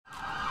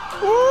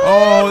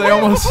Oh, they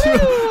almost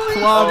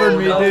clobbered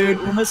me, dude.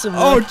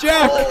 Oh,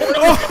 Jack!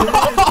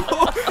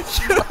 Oh,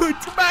 shoot!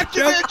 Come back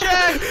to me,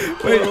 Jack!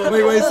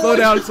 Wait, slow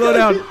down.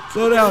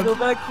 Go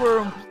back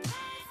for him.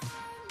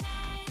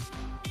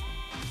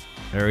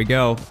 There we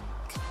go.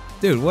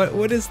 Dude,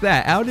 what is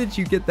that? How did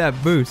you get that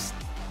boost?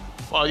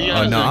 Well, you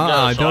Oh, no,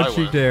 go, so don't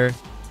you dare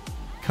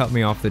cut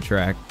me off the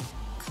track.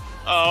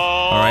 Oh.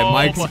 Alright,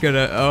 Mike's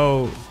gonna...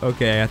 Oh,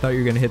 okay, I thought you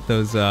were gonna hit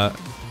those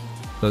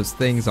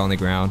things on the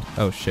ground.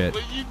 Oh, shit.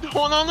 What are you doing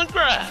on the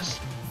grass?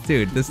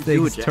 Dude, this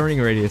thing's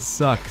turning radius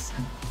sucks.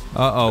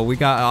 Uh-oh, we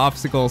got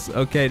obstacles.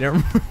 Okay,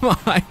 never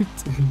mind.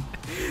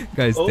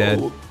 Guy's dead.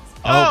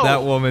 Oh,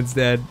 that woman's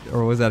dead.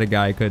 Or was that a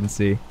guy I couldn't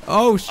see?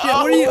 Oh, shit,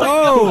 what are you...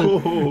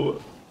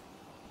 Oh!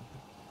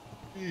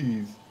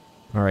 Jeez.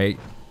 Alright.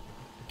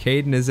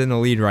 Caden is in the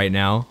lead right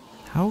now.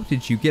 How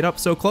did you get up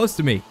so close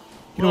to me?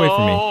 Get away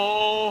from me.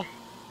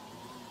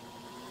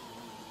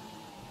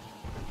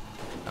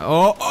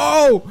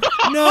 Oh,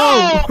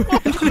 no!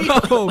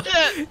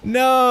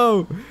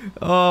 No!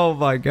 Oh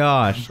my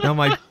gosh. Now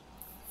my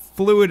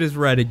fluid is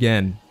red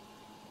again.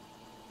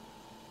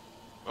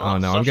 Oh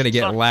no, I'm gonna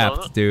get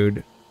lapped,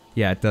 dude.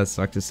 Yeah, it does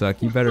suck to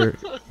suck. You better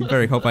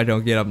hope I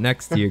don't get up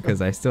next to you, because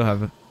I still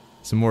have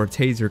some more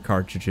taser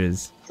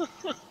cartridges.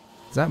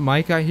 Is that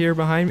Mike I hear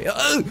behind me?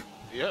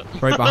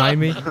 Yep. Right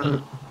behind me?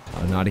 Oh,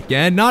 not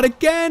again. Not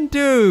again,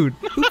 dude!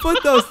 Who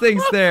put those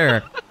things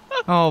there?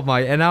 Oh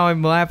my, and now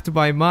I'm lapped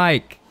by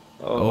Mike.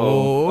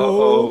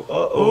 Oh.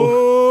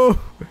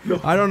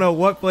 I don't know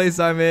what place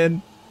I'm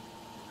in.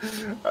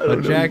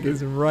 But Jack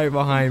is right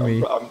behind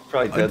me. I'm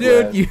probably dead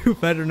dude, last. you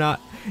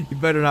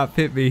better not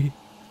pit me.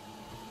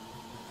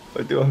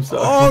 I do, I'm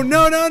sorry. Oh,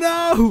 no!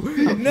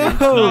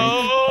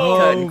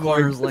 Cutting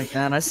corners like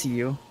that, I see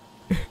you.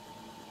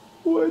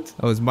 What?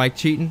 Oh, is Mike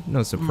cheating?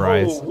 No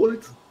surprise. Oh,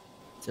 what?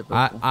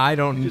 I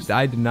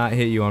did not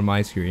hit you on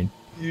my screen.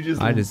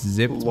 I just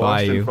zipped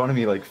by you. In front of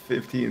me like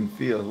 15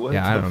 feet. What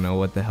I don't know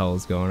what the hell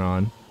is going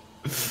on.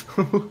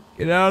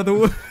 Get out of the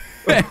way!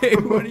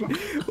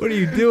 What are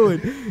you doing?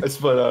 I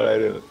spun out. I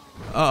did.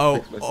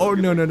 Uh-oh. Oh,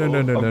 no.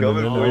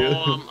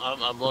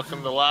 I'm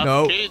looking to lap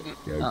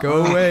Caden.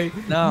 Go away.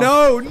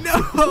 No.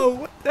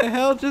 What the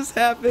hell just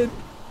happened?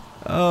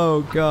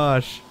 Oh,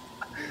 gosh.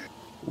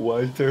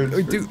 Wide turns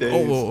for Dude, days.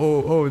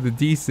 oh, the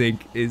desync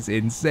is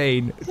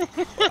insane.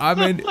 I'm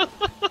in...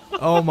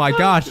 Oh, my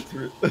gosh.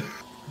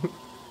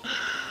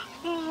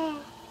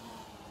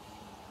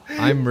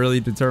 I'm really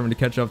determined to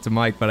catch up to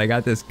Mike, but I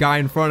got this guy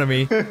in front of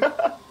me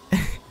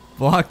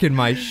blocking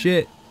my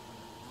shit.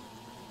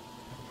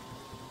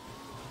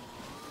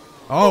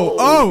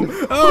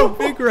 Oh,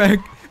 big wreck.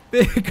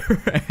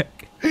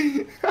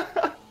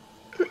 I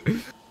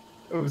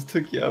almost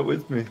took you out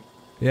with me.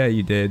 Yeah,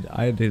 you did.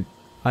 I did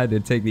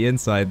take the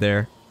inside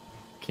there.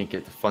 Can't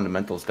get the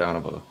fundamentals down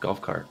of a golf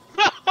cart.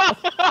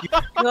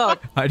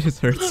 I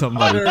just heard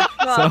somebody right.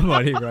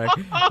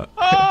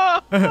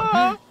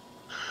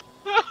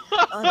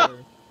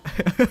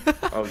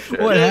 Oh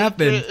shit. What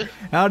happened?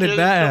 How did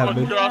that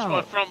happen? Across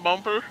my front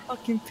bumper.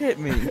 Fucking pit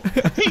me.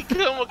 He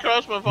came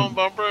across my front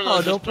bumper. And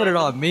Oh, don't put it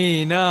on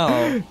me,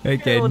 no. Hey,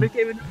 kid.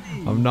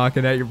 I'm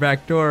knocking at your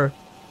back door.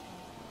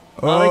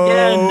 Not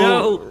again,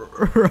 no.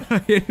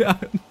 Right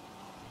on.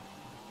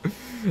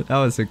 That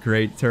was a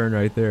great turn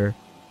right there.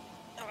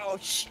 Oh,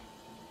 shit.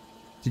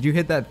 Did you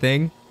hit that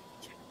thing?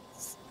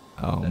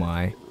 Oh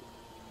my.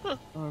 I'm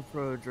a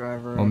pro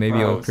driver. Well, maybe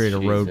I'll create a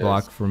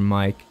roadblock for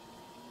Mike.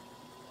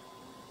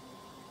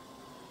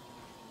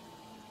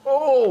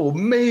 Oh,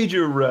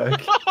 major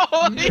wreck.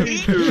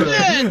 Major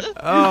wreck.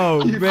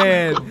 Oh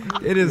man,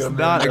 it is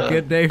not a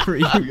good day for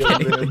you, Kate.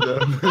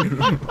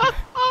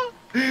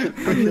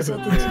 I was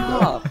at the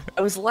top.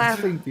 I was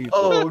laughing, people.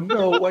 Oh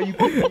no, why you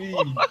pick me,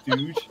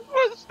 dude?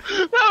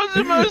 That was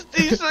the most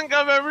decent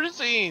I've ever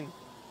seen.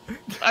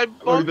 I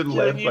bumped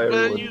you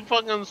and you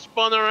fucking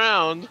spun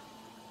around.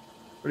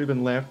 Already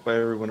been laughed by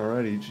everyone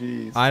already,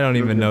 jeez. I don't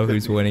even know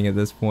who's winning at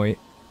this point.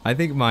 I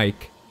think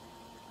Mike.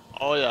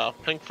 Oh yeah,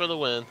 pink for the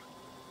win.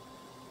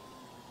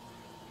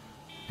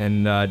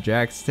 And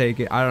Jack's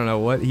taking, I don't know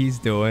what he's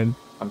doing.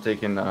 I'm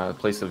taking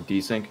place of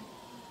desync.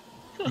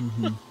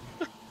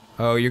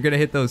 Oh, you're gonna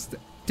hit those,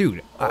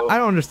 dude. I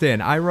don't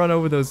understand. I run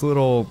over those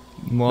little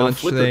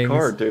launch They'll flip things. the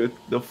car, dude.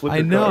 They'll flip the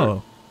I car.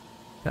 know.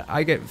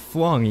 I get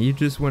flung. You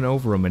just went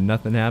over them and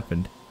nothing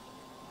happened.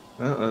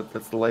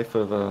 That's the life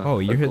of Oh,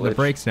 you're hitting the glitch.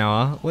 brakes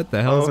now, huh? What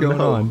the hell's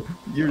going on?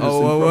 You're just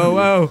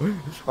Whoa.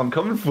 I'm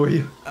coming for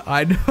you.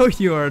 I know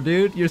you are,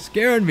 dude. You're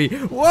scaring me.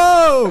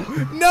 Whoa!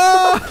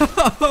 No!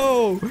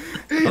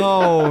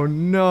 Oh,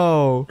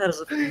 no. How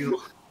does it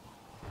feel?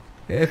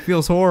 It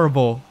feels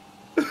horrible.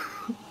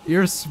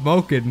 You're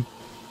smoking.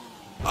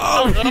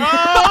 Oh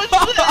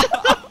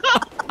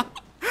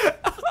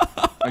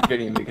I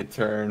couldn't even make a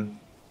turn.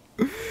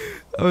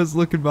 I was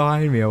looking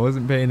behind me. I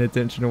wasn't paying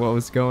attention to what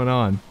was going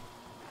on.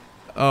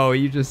 Oh,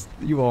 you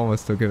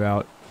almost took it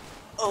out.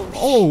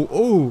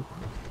 Oh.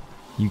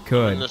 You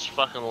could. in this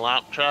fucking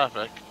lap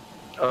traffic.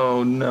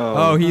 Oh no.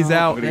 Oh, he's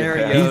out. There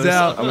he He's goes.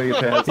 out. I'm gonna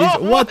get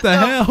past. What the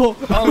hell?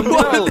 Oh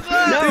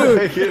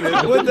no! Dude,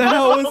 what the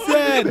hell was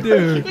that,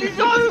 dude? He's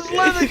on his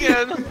leg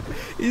again.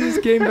 He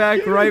just came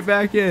back right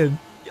back in.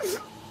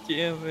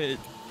 Damn it!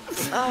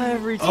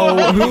 Every Oh,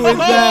 time. who is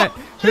that?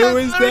 Who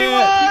is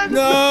that?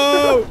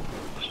 No!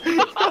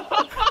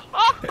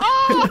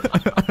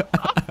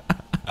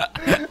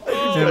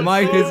 And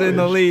Mike is in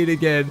the lead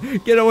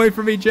again. Get away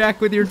from me, Jack,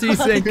 with your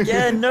desync.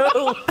 Again, no!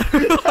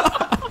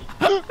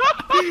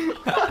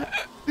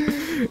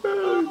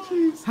 Oh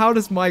jeez. How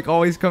does Mike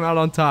always come out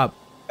on top?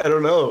 I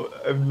don't know.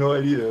 I have no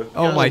idea.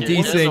 Oh my He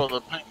is on desync.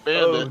 the Pink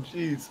Oh Bandit.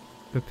 jeez.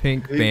 The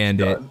pink He's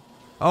bandit. done.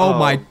 Oh Oh.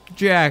 my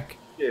Jack.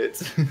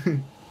 Shit.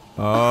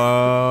 Oh.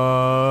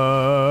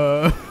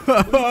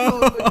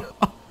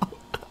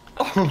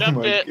 Oh Kept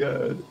my it.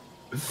 god.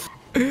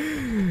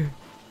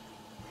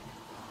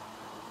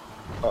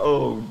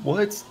 Oh,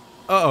 what?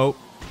 Uh-oh.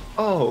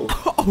 Oh,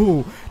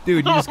 Oh,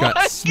 dude, you just Oh my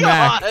got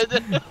smacked.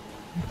 God.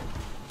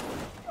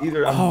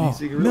 either I'm Oh,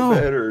 using real no.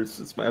 bad or it's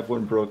just my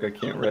F1 broke. I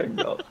can't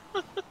ragdoll.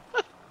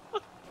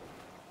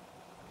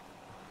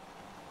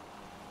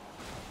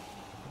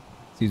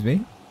 Excuse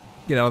me?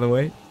 Get out of the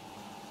way.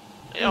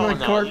 Hell My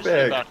no, cart you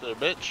stay bag. back there,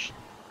 bitch.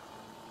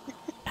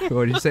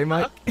 What did you say,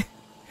 Mike?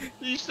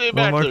 You stay One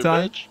back more there,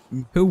 time?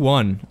 bitch. Who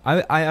won? I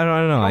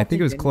don't know. I think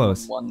it was anyone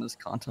close. Won this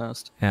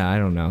contest. Yeah, I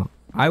don't know.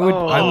 I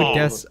would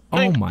guess. Oh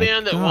Pink my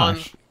Bandit won.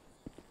 gosh.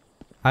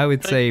 I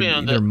would Pink say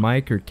Bandit. either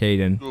Mike or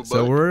Caden. Good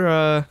So boy.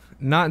 we're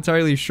not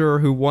entirely sure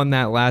who won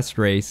that last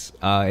race.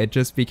 It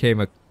just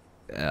became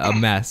a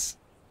mess.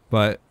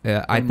 But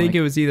I think Mike.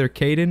 it was either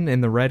Caden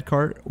in the red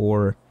cart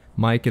or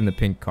Mike in the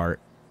pink cart.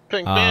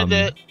 Pink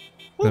Bandit.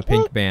 The Whoop,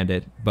 pink whoop.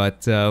 bandit.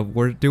 But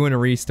we're doing a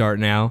restart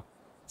now.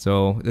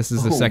 So this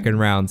is the Oh. second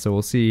round. So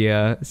we'll see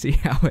see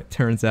how it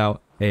turns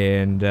out.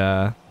 And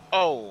I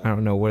Oh.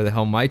 don't know where the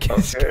hell Mike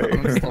is Okay.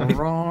 going. It's the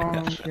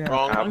wrong,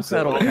 Wrong Opposite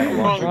pedal. of that.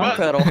 Wrong Wrong button.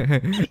 pedal.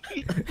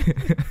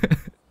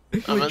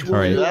 I meant to All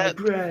right. do that.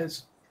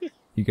 Grass.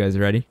 You guys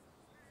ready?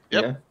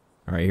 Yep. Yeah.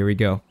 All right, here we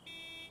go.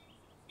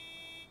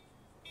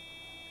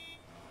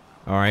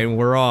 All right,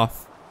 we're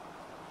off.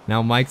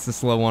 Now Mike's the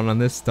slow one on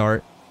this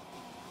start.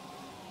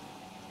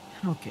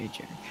 Okay,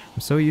 Jack. I'm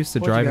so used to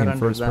What you driving got in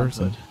under first that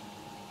person. hood?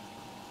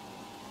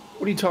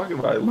 What are you talking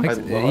about? I Mike's,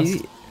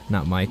 lost.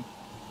 not Mike.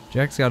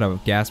 Jack's got a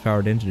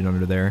gas-powered engine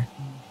under there.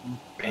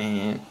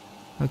 Man.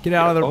 Oh, get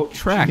out of the Oh,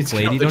 track, he's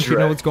lady. out the Don't you know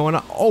track. what's going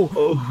on? Oh,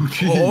 Oh,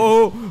 jeez.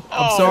 oh, I'm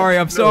Oh, sorry.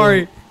 I'm no.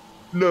 sorry.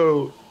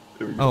 No.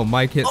 There we go. Oh,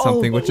 Mike hit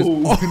something, which is.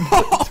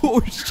 Oh. Oh,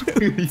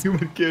 shoot.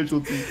 Human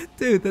casualty.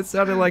 Dude, that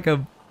sounded like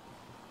a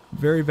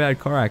very bad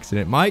car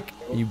accident. Mike,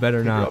 you better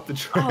You're not. off the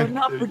track. Oh,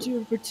 not for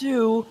two for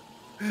two.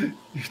 You're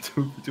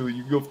 2 for 2.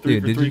 You go 3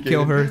 Dude, for did 3. you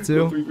kill her Go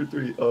too? 3 for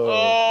 3.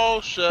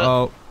 Oh shit.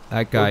 Oh,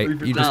 that guy. 3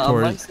 for You 3. just No,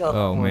 tore Mike's his. got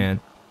Oh, one. man.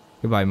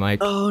 Goodbye, Mike.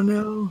 Oh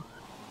no.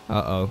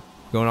 Uh-oh.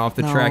 Going off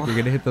the No. track, you're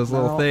gonna hit those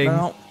little No, things.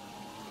 no.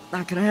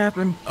 Not gonna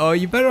happen. Oh,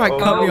 you better not Oh,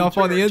 cut me no, off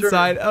on the turn, turn.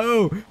 inside.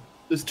 Oh!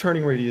 This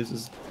turning radius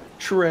is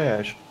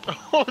trash.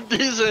 Oh,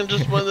 Diesel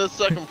just won the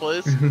second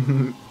place.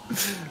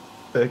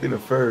 Back in the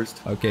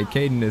first. Okay,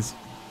 Caden is.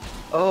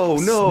 Oh,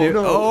 no, Sni-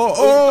 no. Oh,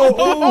 oh,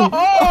 oh,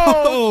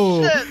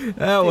 Oh, oh! shit.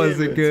 That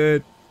wasn't it.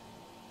 good.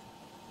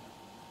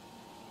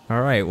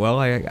 Alright, well,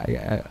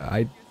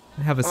 I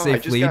have a Oh, I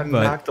safe just lead, got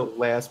but knocked to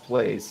last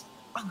place.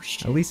 Oh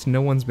shit. at least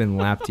no one's been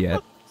lapped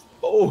yet.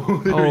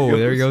 Oh, Oh,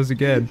 there he goes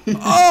again. He's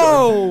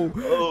Oh!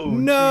 done. Oh,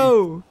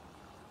 No!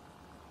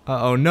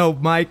 Uh-oh, no,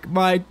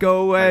 Mike,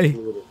 go away.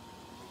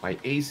 My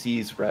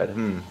AC's red.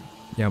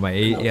 Yeah, my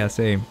 8, yeah,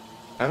 same.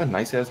 I have a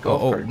nice ass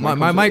golf Oh, cart. Mike,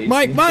 Mine comes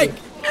with Mike! AC.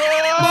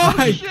 Oh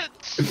Mike!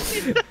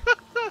 shit.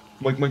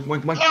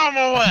 Mike. I'm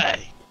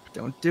away.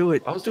 Don't do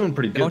it. I was doing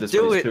pretty good Don't this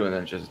do race it. too, and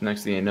then just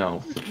next thing you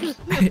know,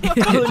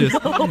 It just-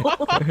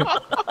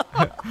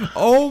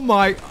 oh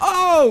my!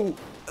 Oh,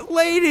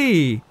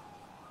 lady!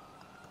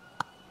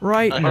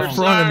 Right I in heard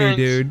front of me, sirens.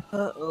 dude.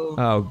 Uh-oh.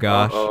 Oh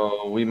gosh.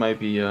 oh, we might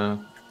be I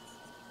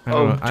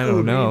don't We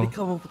need know. to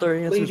come up with our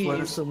answers when there's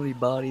Ladies. so many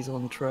bodies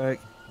on the track.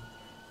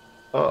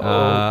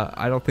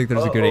 I don't think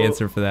there's a good Uh-oh.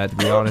 answer for that, to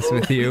be honest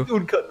with you.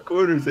 Doing cut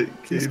corners,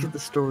 Please kid. get the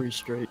story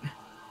straight.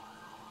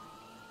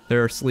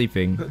 They're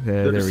sleeping.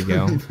 There we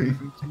go. Too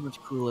much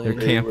They're Kool-Aid. camp-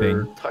 They camping.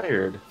 were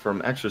tired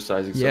from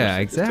exercising. So Yeah, much.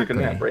 They just took a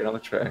exactly. nap right on the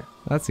track.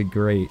 That's a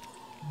great.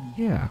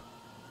 Yeah.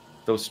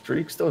 Those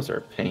streaks, those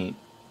are paint.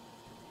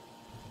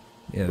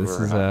 Yeah, this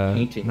We're is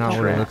painting not what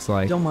it track. looks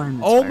like. Don't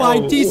mind the Oh tire. my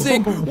Oh.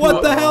 desync!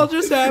 What the hell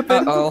just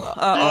happened? Uh-oh.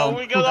 Oh,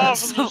 we got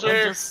officers Someone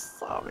here. just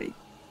saw me.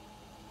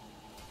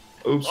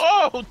 Oops.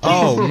 Oh,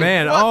 Oh Diesel.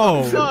 man!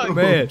 What the Oh fuck?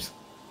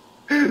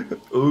 man!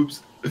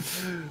 Oops.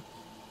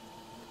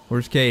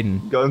 Where's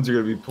Caden? Guns are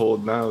gonna be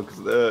pulled now because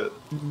of that.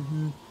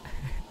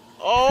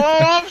 Oh,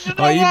 officer,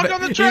 don't walk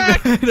on the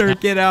track. You better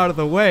get out of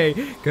the way,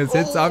 because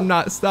I'm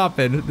not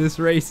stopping. This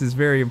race is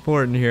very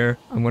important here.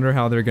 I wonder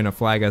how they're gonna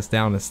flag us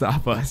down to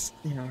stop us.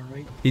 Yeah,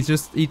 right. He's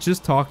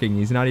just talking.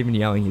 He's not even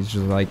yelling. He's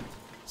just like,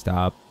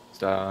 stop,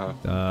 Stop.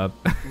 stop.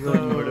 Really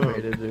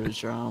motivated to do his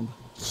job.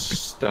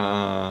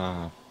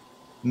 Stop.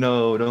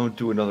 No, don't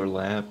do another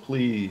lap,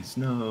 please.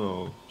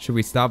 No. Should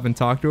we stop and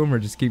talk to him or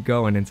just keep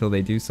going until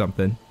they do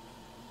something?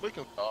 We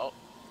can talk.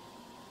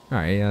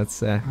 Alright, yeah,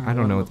 that's, I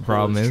don't know what the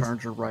problem is.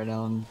 Charger right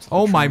on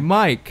Oh, my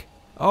mic!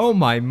 Oh,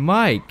 my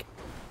mic!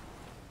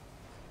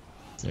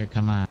 Sir,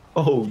 come on.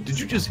 Oh, did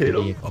you just hit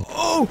him?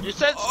 Oh! You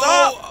said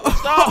stop!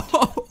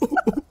 Stop!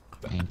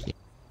 Thank you.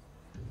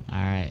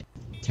 Alright,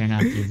 turn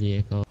off your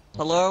vehicle.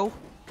 Hello?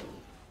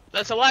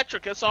 That's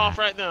electric. It's off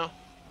right now.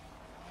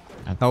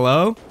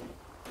 Hello?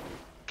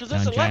 Because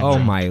it's Don't drive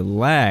electric. Oh, my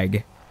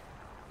leg.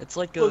 It's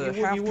like a Woogie, woogie,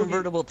 half woogie.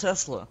 convertible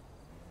Tesla.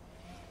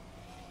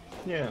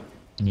 Yeah.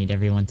 I need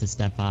everyone to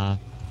step off.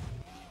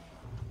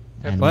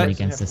 And What? lean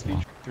against this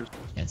wall.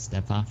 Yeah,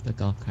 step off the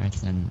golf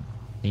carts and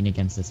lean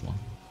against this wall.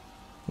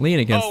 Lean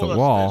against Oh, the that's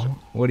wall? nice.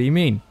 What do you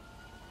mean?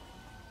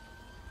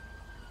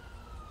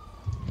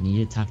 I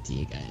need to talk to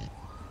you guys.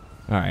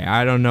 Alright,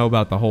 I don't know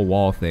about the whole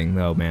wall thing,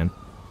 though, man.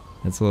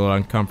 That's a little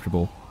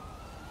uncomfortable.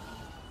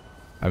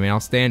 I mean, I'll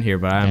stand here,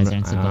 but You I guys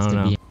aren't supposed don't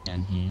to know. be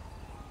down here.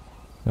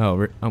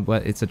 Oh,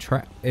 what? It's a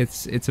track.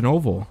 It's an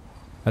oval.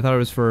 I thought it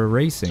was for It's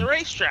racing. a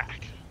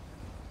racetrack.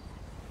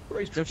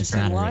 It's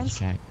not a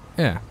racetrack.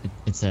 Yeah.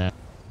 It's a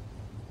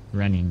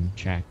running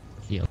track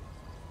field.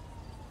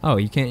 Oh,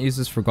 you can't use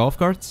this for golf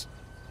carts?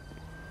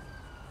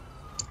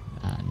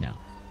 No.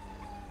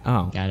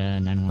 Oh. Got a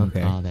 911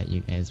 Okay. call that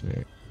you guys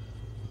were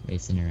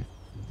racing around.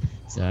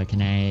 So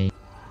can I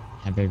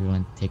have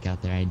everyone take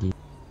out their ID?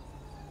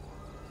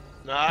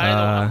 No, I don't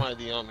have my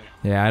ID on me.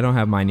 Yeah, I don't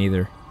have mine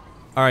either.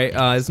 Alright,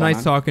 it's nice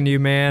Fine. talking to you,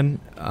 man.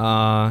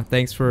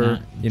 Thanks for,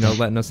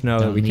 letting us know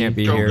that Don't we can't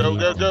be leave. here.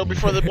 Go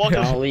before they block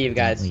us. Don't leave,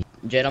 guys.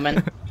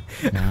 Gentlemen.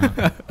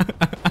 No.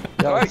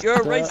 Alright, you're a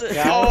racist.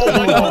 Oh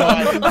my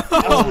god.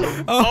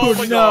 Oh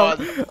my no. god.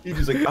 He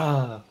just like,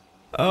 ah.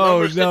 Oh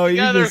Numbers no, stick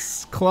you together.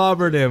 just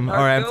clobbered him. Are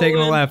Alright, I'm taking a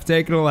going. left,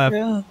 taking a left.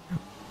 Yeah.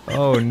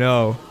 Oh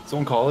no.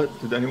 Someone call it?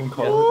 Did anyone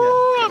call Ooh, it?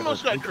 I Yeah.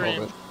 almost got Who called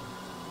creamed. it?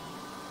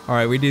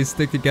 Alright, we need to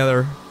stick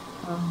together.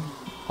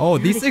 Oh,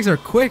 these things are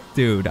quick,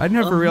 dude. I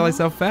never realized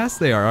how fast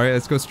they are. Alright,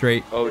 let's go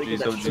straight. Oh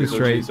jeez, oh Too jeez, oh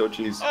straight. jeez, oh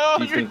jeez.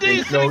 Oh, you're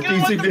Decent, no,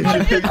 decent. decent,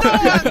 What the decent.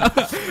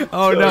 fuck you doing?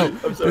 Oh Sorry, no. I'm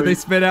Did sorry. they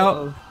spit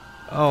out?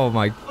 Oh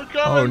my. We're Oh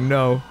coming.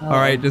 no.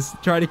 Alright,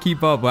 just try to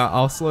keep up.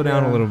 I'll slow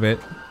down a little bit.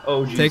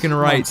 Oh jeez. Taking a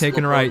right,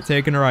 taking a right,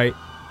 taking a right.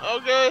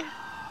 Okay.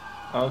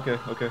 Oh, okay,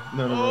 okay.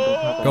 No, don't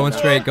pop on Going that.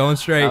 straight, going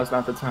straight. Now's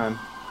not the time.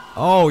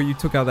 Oh, you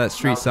took out that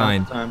street Now's not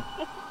sign. the time.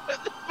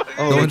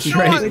 Going keep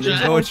straight, going,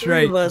 Jack. going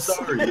straight.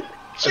 Sorry.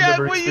 Chad,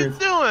 what are you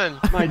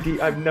doing?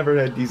 I've never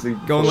had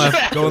decent. Going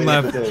left, going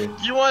left. Do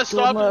you want to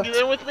stop and get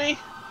in with me?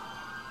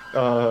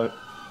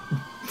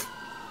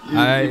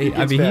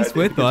 I mean, he's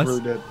with us.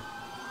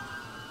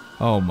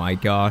 Oh my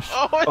gosh.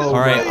 Oh, it's Oh,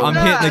 Alright, really I'm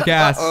not. hitting the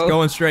gas. Uh-oh.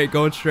 Going straight,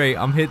 going straight.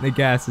 I'm hitting the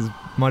gas as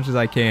much as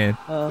I can.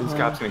 This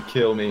cop's gonna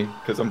kill me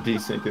because I'm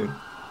desyncing.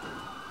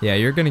 Yeah,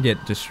 you're gonna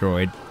get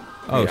destroyed.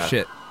 Oh Yeah.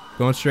 shit.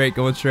 Going straight,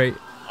 going straight.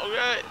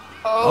 Okay.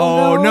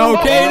 Oh, no,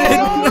 Caden!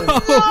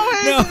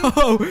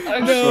 No!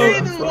 I'm No!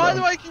 Hayden. Why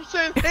do I keep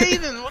saying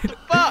Hayden? What the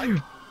fuck?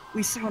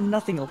 We saw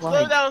nothing alike.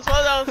 Slow down,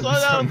 slow down, slow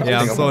down.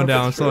 Yeah, I'm slowing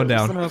down, I'm slowing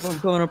Listen down. up, I'm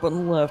going up on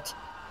the left.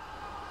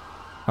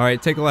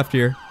 Alright, take a left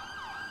here.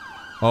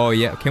 Oh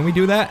yeah, can we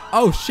do that?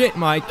 Oh shit,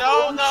 Mike.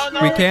 No, no,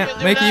 no. We can't.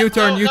 do Make a that.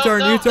 U-turn, No, U-turn,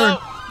 no, no, U-turn,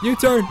 no.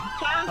 U-turn. Turn.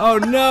 Oh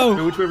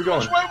no! Which way are we going?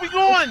 Which way are we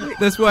going?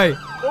 This way.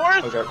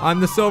 North? Okay. I'm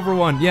the silver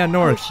one. Yeah,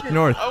 north, shit.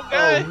 north.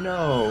 Okay. Oh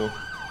no.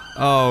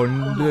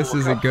 Oh, this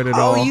isn't good at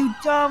all. Oh, you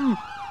dumb!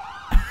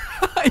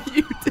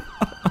 You did-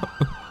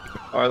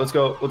 All right, let's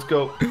go. Let's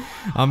go.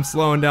 I'm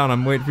slowing down.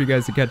 I'm waiting for you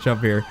guys to catch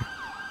up here.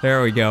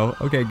 There we go.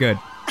 Okay, good.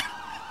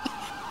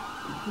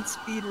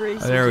 Speed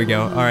race. There we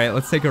go. All right,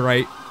 let's take a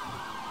right.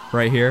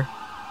 Right here.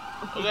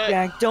 Okay.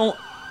 Jack, don't.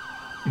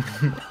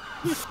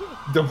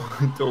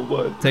 Don't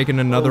what? Taking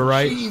another Oh,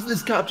 right. Jeez,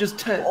 this cop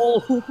just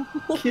Oh,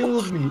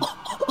 killed me.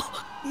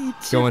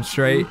 Going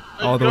straight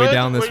all the way Good?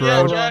 down this Where you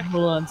at, road. Jack?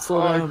 Hold on,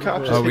 slow Oh, down. cop a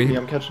bit. just Oh, hit we- me.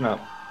 I'm catching up.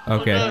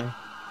 Okay. Okay.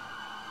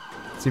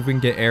 See if we can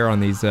get air on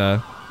these.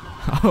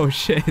 Oh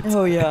shit.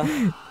 Oh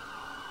yeah.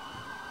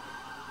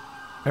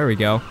 There we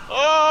go.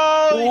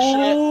 Holy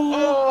shit.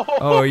 Oh,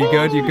 Oh, you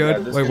good? You Yeah,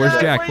 good? this Wait, guy-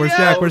 where's Jack? Where's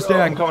Jack? Where's I'm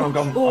Jack? coming.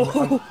 I'm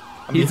coming.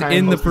 I'm He's behind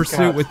in the most of these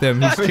pursuit cops. with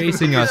them. He's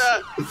chasing us.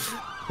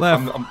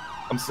 Left.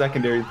 I'm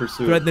secondary in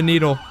pursuit. Thread the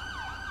needle.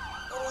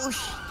 Oh, I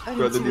Thread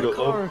didn't the see needle. the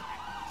car.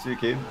 See you,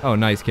 kid. Oh,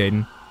 nice,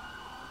 Caden.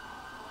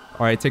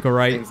 All right, take a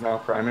right. Things now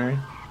primary.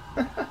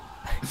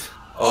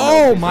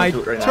 Oh, please my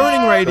don't do it right now.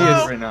 turning Don't do it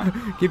radius. right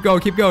now. Keep going,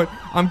 keep going.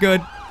 I'm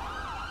good.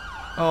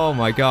 Oh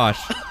my gosh.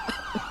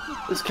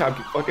 This cop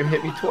fucking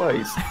hit me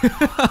twice.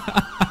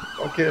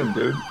 Fuck him,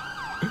 dude.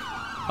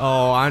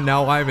 Oh,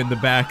 I'm in the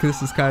back.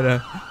 This is kind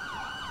of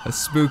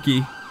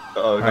spooky.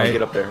 Oh, no, Right.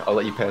 get up there. I'll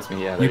let you pass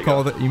me. Yeah, there You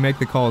call you make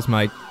the calls,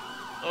 Mike.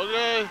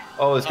 Okay.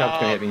 Oh, this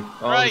cop's gonna hit me.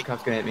 Oh, right. this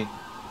cop's gonna hit me.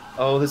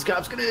 Oh, this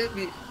cop's gonna hit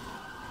me.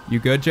 You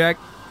good, Jack?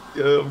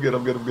 Yeah, I'm good.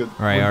 All right, Wouldn't be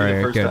the all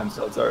right, first good. time, Time,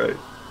 so it's all right.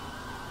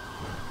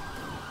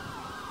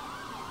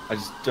 I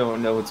just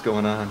don't know what's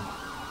going on.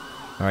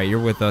 All right, you're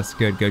with us.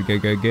 Good, good,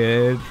 good, good,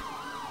 good.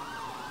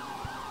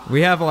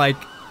 We have like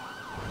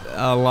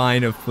a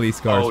line of police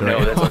cars right no,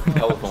 now. that's a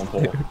telephone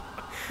pole.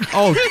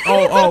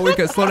 Oh, we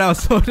got slow down.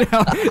 Slow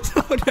down.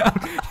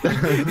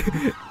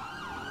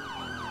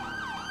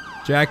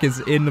 Jack is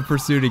in the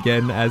pursuit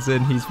again, as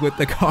in he's with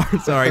the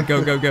cars. All right, go.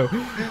 I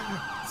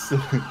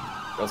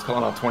was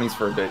calling out 20s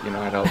for a bit, you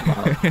know, I'd help him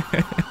out.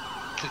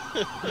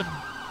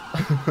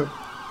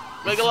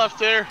 Make a left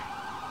there.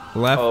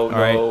 Left. Oh, All no.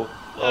 right.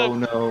 Oh,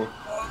 no.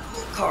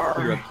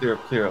 Car.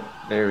 Clear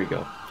up. There we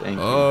go. Thank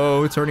you.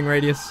 Oh, turning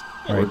radius.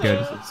 All right, good.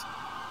 Jesus.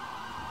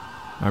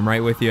 I'm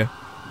right with you.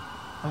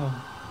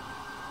 Oh.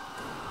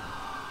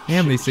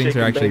 Damn, these things Shake are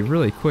and actually bake.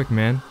 really quick,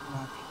 man.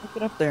 Look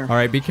it up there. All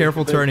right, be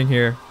careful and bake. turning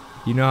here.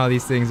 You know how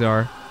these things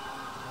are.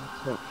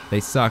 They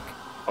suck.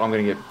 Oh, I'm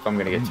gonna get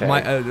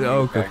tagged.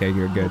 Okay,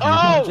 you're good.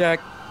 Oh! Jack.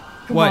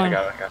 Come What? on. I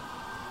got it.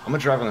 I'm gonna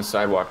drive on the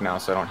sidewalk now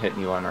so I don't hit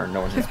anyone or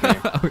no one hits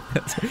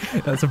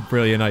me. That's a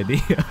brilliant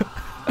idea.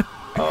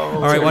 Oh,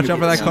 All right, watch out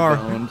for that car.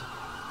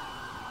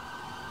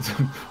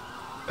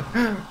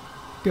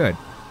 Good.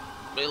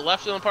 Make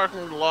left in the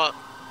parking lot.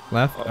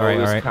 Left. Oh, All right.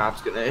 this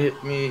cop's gonna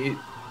hit me.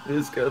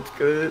 This cop's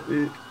gonna hit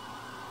me.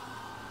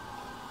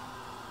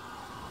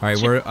 All right,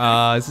 we're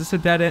is this a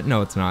dead end?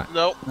 No, it's not.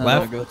 Nope. No,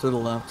 Left? Go to the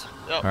left.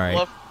 Yep. All right.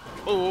 Left.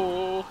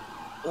 Oh.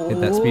 Hit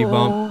that speed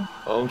bump.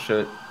 Oh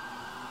shit.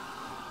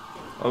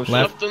 Oh shit.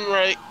 Left. Left and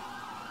right.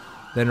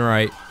 Then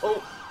right.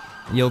 Oh.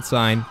 Yield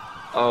sign.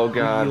 Oh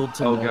god. Yield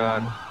to Oh no.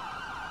 god.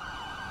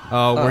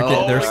 Oh, we're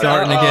Uh-oh. they're Oh,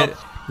 starting to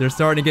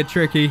God. get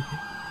tricky.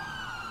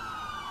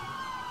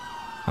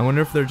 I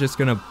wonder if they're just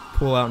gonna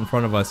pull out in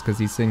front of us because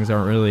these things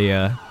aren't really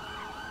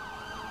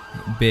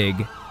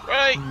big.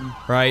 Right.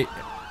 Right.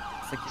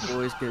 It's like the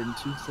boys getting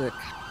too thick.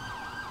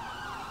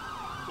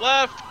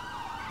 Left.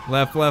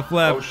 Left.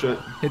 Oh shit.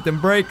 Hit them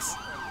brakes.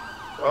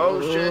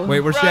 Oh shit.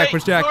 Wait, where's right. Jack?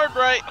 Where's Jack? Hard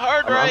right.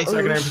 Hard I'm right.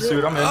 secondary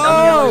pursuit. I'm in.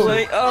 Oh!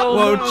 Wait, oh,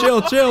 Whoa,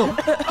 no. chill.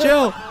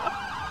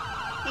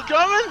 You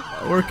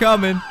coming? We're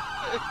coming.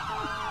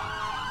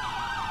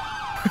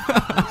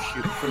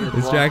 Shoot for the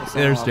Is block Jack? us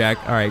There's off. Jack.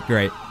 All right,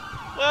 great.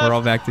 Left. We're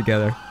all back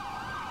together.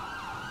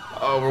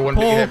 Oh, we're one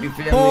big Pull, happy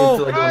family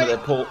pull. until I go into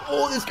that pole.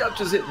 Oh, this cop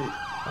just hit me.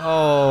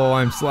 Oh,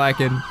 I'm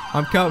slacking.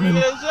 I'm coming.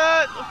 Where is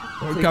that?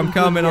 Take I'm him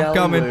coming. to the I'm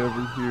coming. alleyway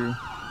Over here.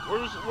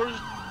 Where's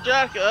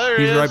Jack? There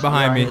he He's is. right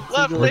behind me. Right,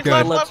 Left, take a We're left,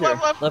 good. left, here.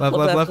 left,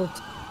 left.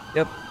 Left.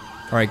 Yep.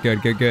 All right,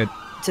 good.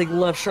 Take the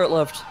left, short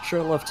left.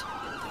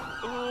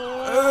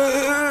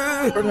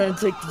 We're gonna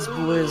take these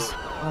boys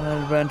on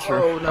an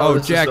adventure. Oh no, Oh,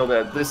 this Jack. is so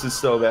bad. This is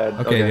so bad.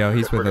 Okay, yo,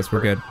 he's with us.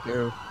 We're good.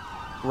 Go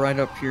right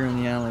up here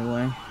in the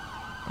alleyway.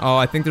 Oh,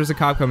 I think there's a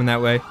cop coming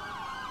that way.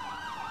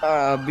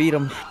 Beat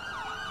him.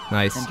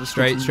 Nice. And just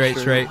Straight.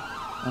 continue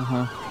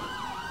Uh-huh.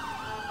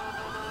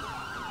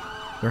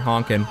 They're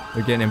honking.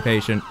 They're getting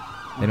impatient.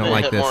 They don't They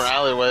like hit this. more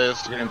alleyways.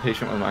 I'm getting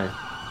impatient with my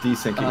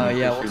desyncing.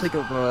 Yeah, we'll issues. take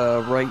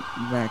a right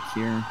back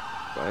here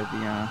by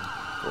the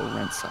for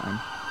rent sign.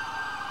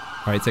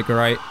 All right, take a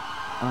right.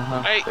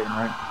 Uh-huh. Hey. Taking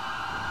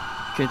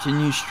right.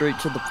 Continue straight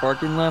to the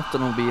parking left,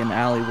 and it'll be an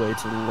alleyway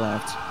to the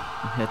left.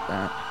 And hit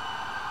that.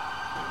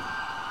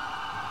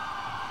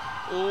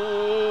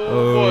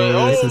 Oh,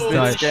 boy. this is Oh,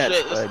 tight. Sketch,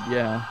 shit. bud,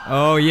 yeah.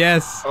 Oh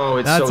yes. Oh,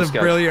 it's That's so a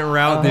sketch. brilliant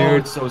route, Oh,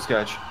 dude. It's so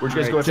sketch. Where'd you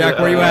guys Alright, go after Jack,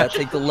 that? where you at?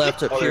 Take the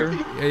left up Oh, here.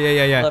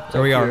 Yeah. Left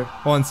There we up are. here.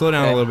 Hold on, slow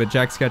down a Okay. little bit.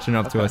 Jack's catching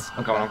up to Okay. us.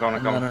 I'm coming.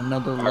 And then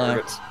another Alright, we're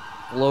left.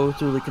 Blow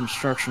through the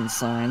construction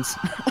signs.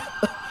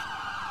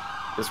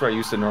 That's where I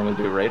used to normally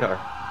do radar.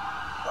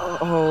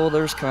 Oh,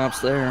 there's cops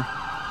there.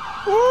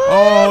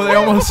 Oh, they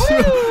almost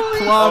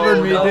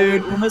clobbered me, no,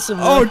 dude. We're missing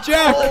Oh, one.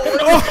 Jack!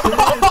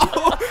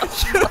 Oh,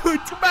 shoot!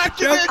 Back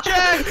to Jack. the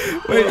Jack!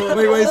 Wait,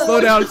 slow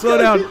down.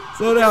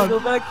 Go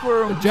back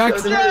for him.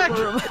 Jack's Jack!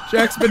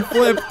 Jack's been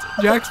flipped.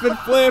 Jack!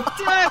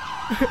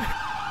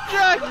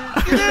 Jack!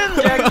 Get in!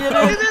 Jack, get in.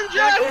 Get in,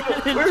 Jack!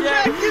 Get in, Where's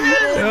Jack. Jack?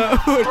 Get in! No,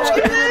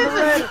 Get in the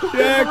red.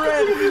 Jack.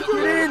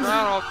 Get in.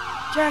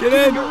 Jack, Get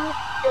in. Go.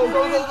 Go.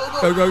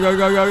 Go, go,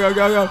 go!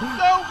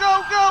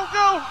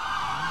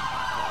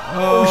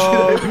 Oh,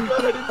 I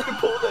didn't even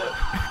pull that.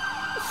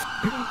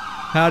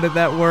 how did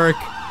that work?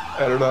 I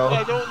don't know.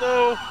 I don't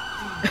know.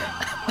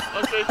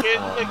 Okay, kid,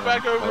 take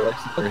back over.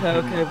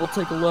 Okay, we'll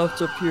take a left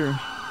up here.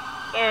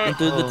 Alright. And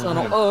through the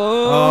tunnel. man.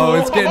 Oh,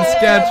 it's getting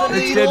sketch.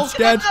 It's getting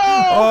sketch.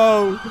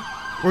 Oh,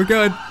 we're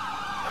good.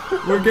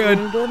 We're good.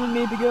 It doesn't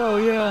need to go,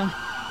 yeah.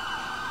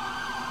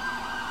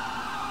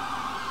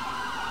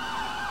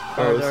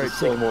 Oh, this Alright, is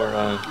so take-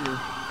 moron.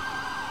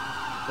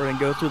 We're gonna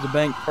go through the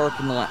bank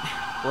parking lot.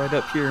 Right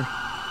up here.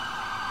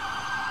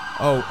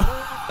 Oh,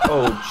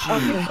 Oh,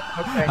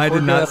 gee. Okay. I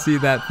did not see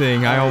that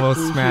thing. I almost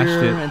smashed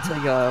it. And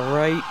take a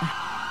right.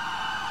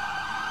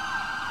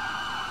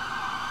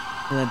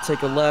 And then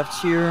take a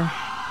left here.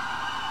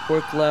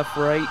 Quick left,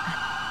 right.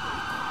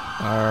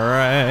 All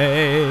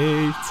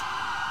right.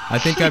 I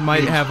think I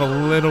might have a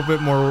little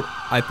bit more.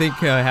 I think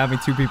having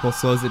two people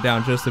slows it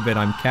down just a bit.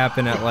 I'm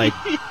capping at like,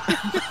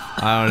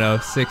 I don't know,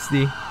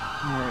 60.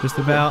 Alright, Just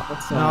we're about. good.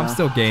 Let's, No, I'm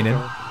still gaining.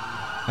 go.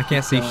 I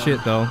can't see Let's,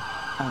 shit though.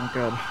 Oh,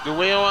 God. Do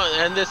we want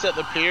to end this at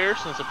the pier,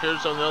 since the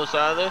pier's on the other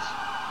side of this?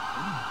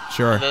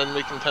 Sure. And then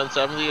we can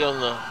 1070 on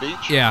the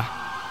beach? Yeah.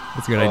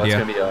 That's a good idea.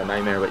 It's gonna be a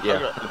nightmare, but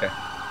yeah. Okay.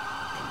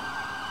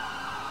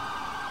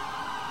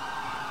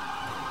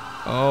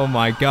 Oh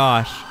my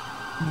gosh.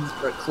 He's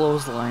got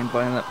clothesline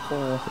by that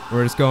pole.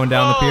 We're just going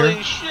down the pier.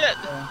 Holy shit!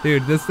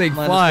 Dude, this thing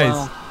Might as flies.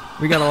 well.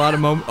 We got a lot of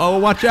moment. Oh,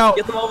 watch out!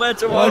 Get the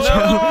momentum. Watch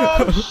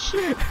out! Oh,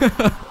 shit.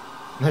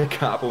 That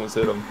cop almost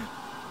hit him.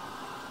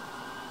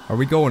 Are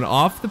we going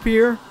off the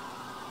pier?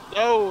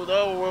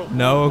 No.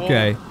 No,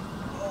 okay.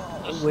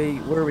 Wait,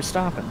 where are we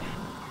stopping?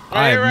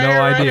 I have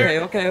no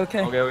idea. Okay. Okay.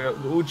 Oh,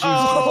 jeez.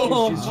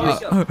 Oh,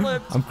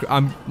 Jeez.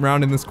 I'm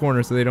rounding this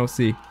corner so they don't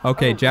see.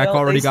 Okay, Oh, Jack well,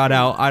 already they got see.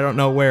 out. I don't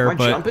know where, Am I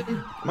but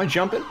jumping? Am I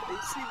jumping?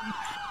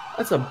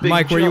 That's a big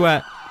Mike, where jump. you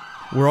at?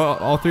 We're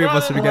all three of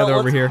us are together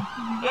over here.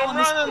 I'm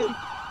running.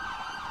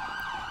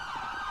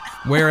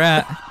 Where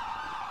at?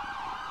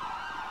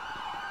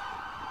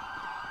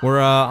 We're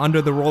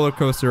under the roller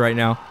coaster right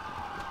now.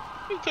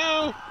 Me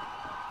too.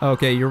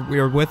 Okay,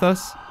 you're with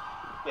us?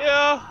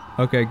 Yeah.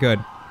 Okay, good.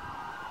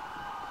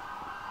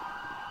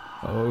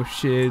 Oh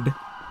shit.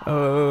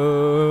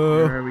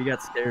 Oh. Alright, we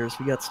got stairs.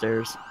 We got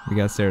stairs. We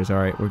got stairs. All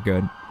right, we're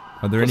good.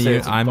 Are there Let's any? say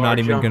it's a I'm bar not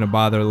even jump. gonna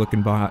bother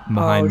looking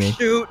behind me.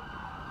 Shoot!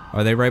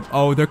 Are they right?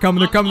 Oh, they're coming.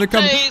 They're coming. They're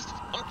coming.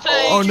 I'm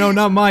tased. Oh no,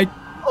 not Mike.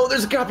 Oh,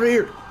 there's a cop right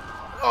here.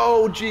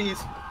 Oh, jeez.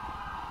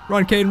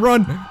 Run, Kane,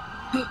 run.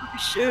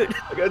 Shoot!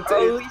 I got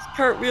Oh, tased. he's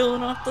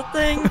cartwheeling off the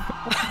thing.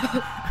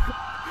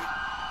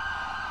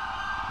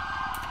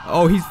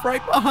 Oh, he's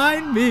right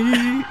behind me.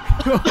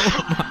 Oh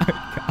my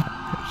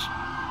gosh.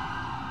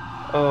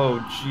 Oh,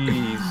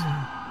 jeez.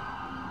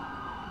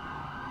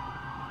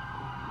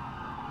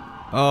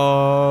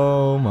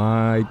 Oh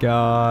my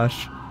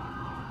gosh.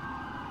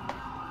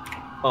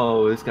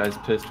 Oh, this guy's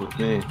pissed with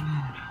me.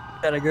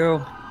 Gotta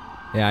go.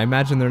 Yeah, I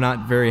imagine they're not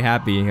very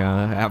happy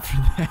after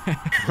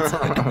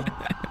that.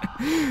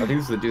 I think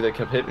this is the dude that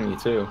kept hitting me,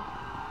 too.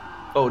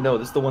 Oh, no,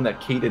 this is the one that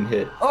Caden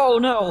hit. Oh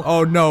no!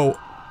 Oh no.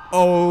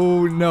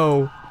 Oh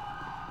no.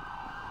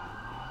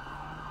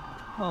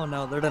 Oh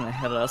no, they're gonna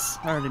hit us.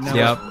 I already know.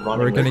 Yep, running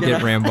we're gonna with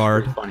get it.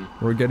 rambarred. Pretty funny.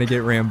 We're gonna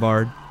get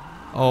rambarred.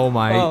 Oh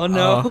my. Oh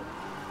no.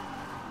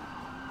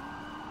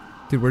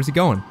 Dude, where's he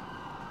going?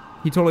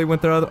 He totally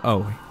went the other.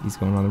 Oh, he's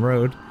going on the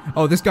road.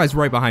 Oh, this guy's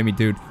right behind me,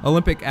 dude.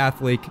 Olympic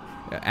athlete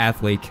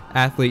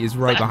is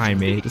right behind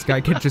me. This guy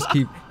could just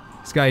keep.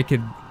 This guy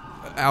could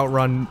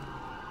outrun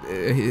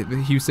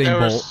Usain There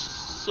was Bolt.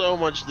 so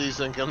much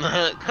desync in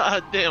that.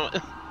 God damn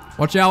it.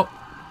 Watch out!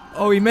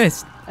 Oh, he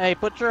missed. Hey,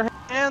 put your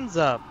hands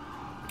up.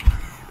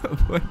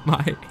 Put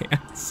my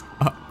hands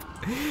up.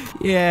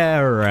 Yeah,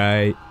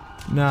 right.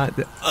 Not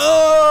the.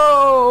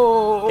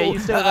 Oh! Okay, you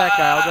stay with that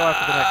guy. I'll go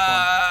after the next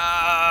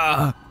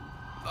one.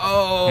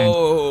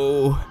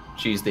 Oh!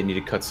 Jeez, they need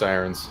to cut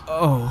sirens.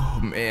 Oh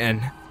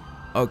man.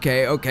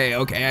 Okay,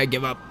 I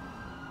give up.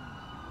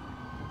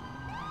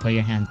 Put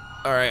your hands.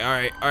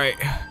 Alright.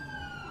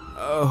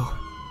 Oh.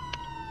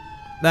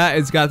 That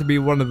has got to be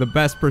one of the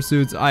best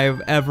pursuits I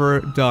have ever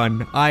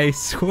done. I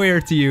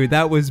swear to you,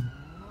 that was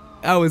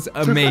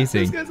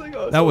amazing. This guy's like,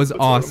 oh, That was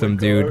someone puts it on awesome, my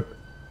dude.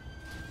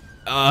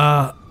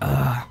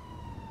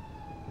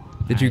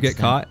 Did you Alright, get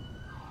caught?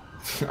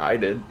 car. I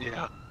did.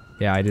 Yeah.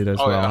 Yeah, I did as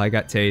Oh, well. yeah. I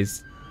got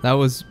tased. That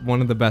was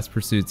one of the best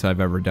pursuits I've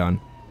ever done.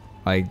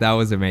 Like, that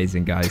was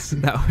amazing, guys.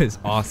 That was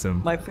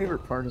awesome. My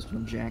favorite part is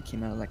when Jack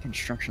came out of that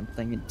construction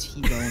thing and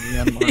T-boned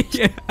the unmarked.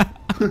 Yeah.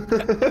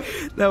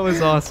 That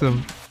was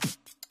awesome.